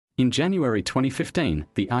In January 2015,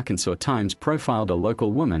 the Arkansas Times profiled a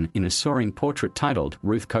local woman in a soaring portrait titled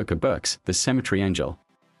Ruth Coker Burks, the Cemetery Angel.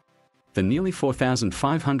 The nearly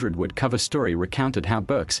 4,500-word cover story recounted how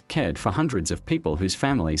Burks cared for hundreds of people whose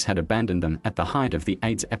families had abandoned them at the height of the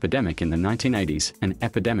AIDS epidemic in the 1980s, an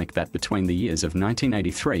epidemic that between the years of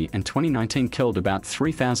 1983 and 2019 killed about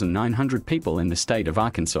 3,900 people in the state of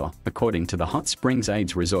Arkansas, according to the Hot Springs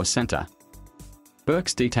AIDS Resource Center.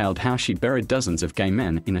 Burks detailed how she buried dozens of gay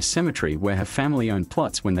men in a cemetery where her family owned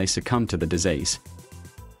plots when they succumbed to the disease.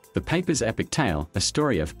 The paper's epic tale, a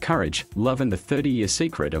story of courage, love and the 30-year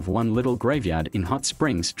secret of one little graveyard in Hot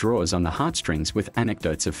Springs, draws on the heartstrings with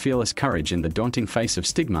anecdotes of fearless courage in the daunting face of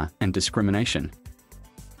stigma and discrimination.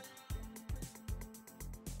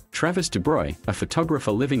 Travis DuBrois, a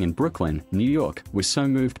photographer living in Brooklyn, New York, was so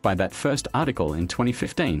moved by that first article in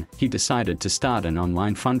 2015, he decided to start an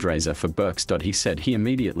online fundraiser for Burks. He said he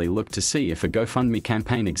immediately looked to see if a GoFundMe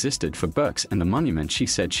campaign existed for Burks and the monument she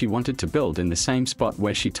said she wanted to build in the same spot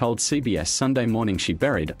where she told CBS Sunday Morning she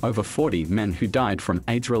buried over 40 men who died from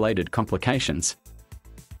AIDS-related complications.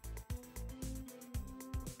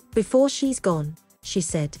 Before she's gone, she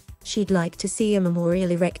said, she'd like to see a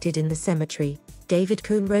memorial erected in the cemetery, David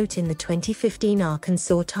Kuhn wrote in the 2015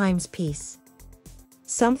 Arkansas Times piece.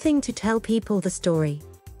 Something to tell people the story.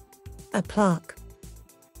 A plaque.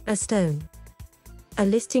 A stone. A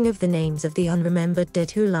listing of the names of the unremembered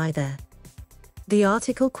dead who lie there. The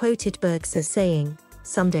article quoted Burks as saying,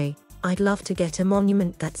 "Someday, I'd love to get a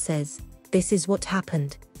monument that says, 'This is what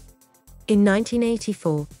happened.'" In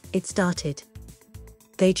 1984, it started.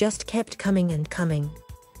 They just kept coming and coming.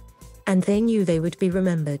 And they knew they would be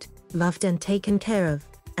remembered, loved and taken care of,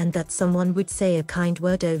 and that someone would say a kind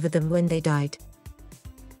word over them when they died.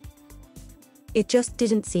 It just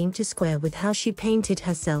didn't seem to square with how she painted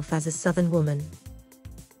herself as a Southern woman.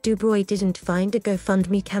 DuBrois didn't find a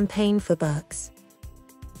GoFundMe campaign for Burks.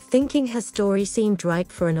 Thinking her story seemed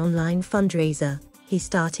ripe for an online fundraiser, he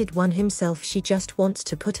started one himself. "She just wants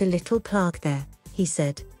to put a little plaque there," he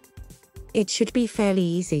said. "It should be fairly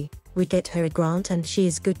easy. We get her a grant and she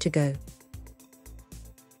is good to go."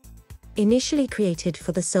 Initially created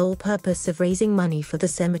for the sole purpose of raising money for the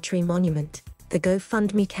cemetery monument, the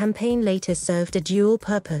GoFundMe campaign later served a dual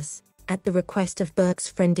purpose. At the request of Burks'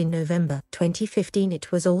 friend in November 2015,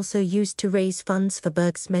 it was also used to raise funds for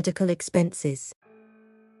Burks' medical expenses.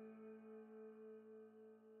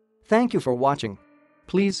 Thank you for watching.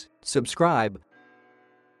 Please subscribe.